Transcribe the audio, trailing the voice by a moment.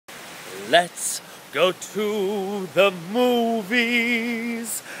Let's go to the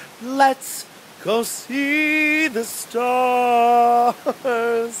movies. Let's go see the stars.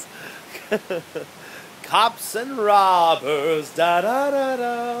 Cops and robbers, da da da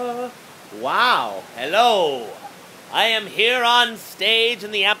da. Wow, hello. I am here on stage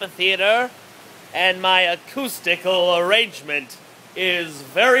in the amphitheater, and my acoustical arrangement is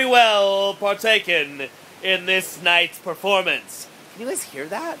very well partaken in this night's performance. Can you guys hear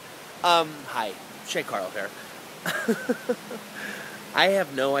that? Hi, Shay Carl here. I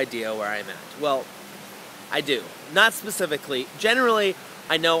have no idea where I'm at. Well, I do. Not specifically. Generally,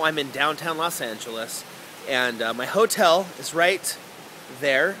 I know I'm in downtown Los Angeles, and my hotel is right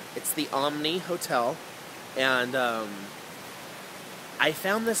there. It's the Omni Hotel, and I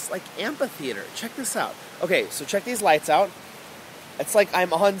found this like amphitheater. Check this out. Okay, so check these lights out. It's like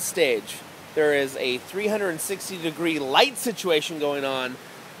I'm on stage. There is a 360-degree light situation going on,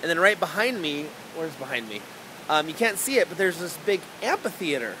 and then right behind me, where's behind me? You can't see it, but there's this big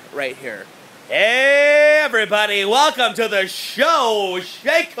amphitheater right here. Hey, everybody, welcome to the show,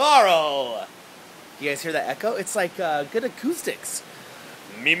 Shay Carl. You guys hear that echo? It's like good acoustics.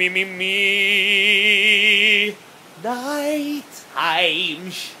 Me, me, me, me. Nighttime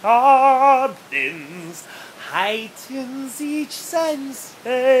sharpens, heightens each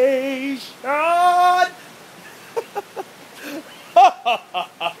sensation.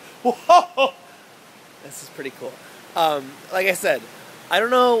 Whoa. This is pretty cool. Like I said, I don't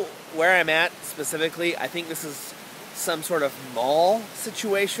know where I'm at specifically. I think this is some sort of mall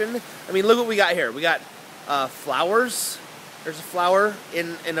situation. I mean, look what we got here. We got flowers. There's a flower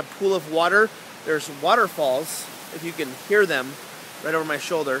in a pool of water. There's waterfalls, if you can hear them, right over my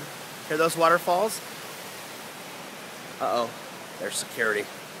shoulder. Hear those waterfalls? Uh-oh. There's security.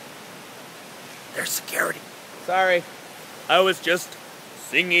 There's security. Sorry. I was just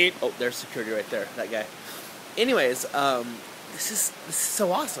singing. Oh, there's security right there. That guy. Anyways, this is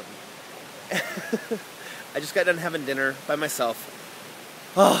so awesome. I just got done having dinner by myself.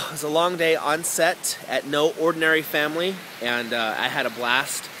 Oh, it was a long day on set at No Ordinary Family, and I had a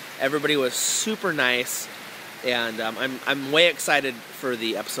blast. Everybody was super nice, and I'm way excited for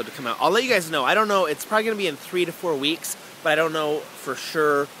the episode to come out. I'll let you guys know. I don't know. It's probably going to be in 3 to 4 weeks, but I don't know for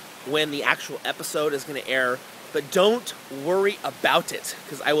sure when the actual episode is going to air. But don't worry about it,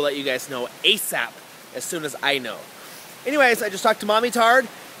 because I will let you guys know ASAP as soon as I know. Anyways, I just talked to Mommy Tard,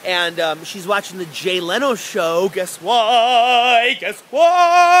 and she's watching the Jay Leno show. Guess why? Guess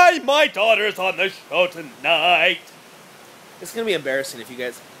why? My daughter's on the show tonight. It's going to be embarrassing if you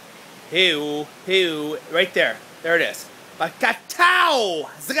guys... Who, right there. There it is. Bakatao!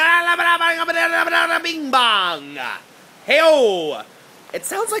 Bing bong! Hey-o! It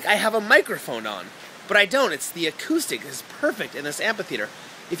sounds like I have a microphone on, but I don't. It's the acoustic is perfect in this amphitheater.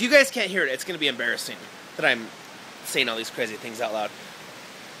 If you guys can't hear it, it's going to be embarrassing that I'm saying all these crazy things out loud.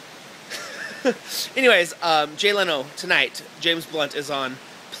 Anyways, Jay Leno tonight, James Blunt is on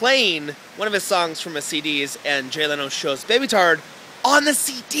playing one of his songs from his CDs, and Jay Leno shows Baby Tard on the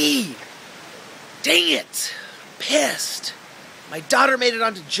CD. Dang it. Pissed. My daughter made it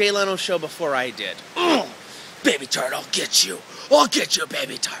onto Jay Leno's show before I did. Ugh. Baby Tard, I'll get you. I'll get you,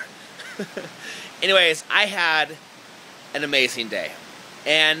 Baby Tard. Anyways, I had an amazing day.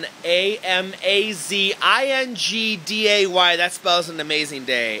 N-A-M-A-Z-I-N-G-D-A-Y. That spells an amazing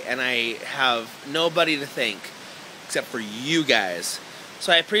day. And I have nobody to thank except for you guys.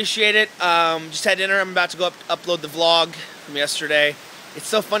 So I appreciate it. Just had dinner. I'm about to go upload the vlog from yesterday. It's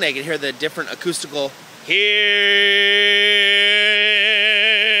so funny. I can hear the different acoustical here.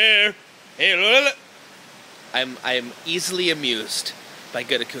 I'm easily amused by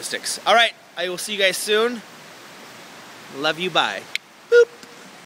good acoustics. All right. I will see you guys soon. Love you. Bye.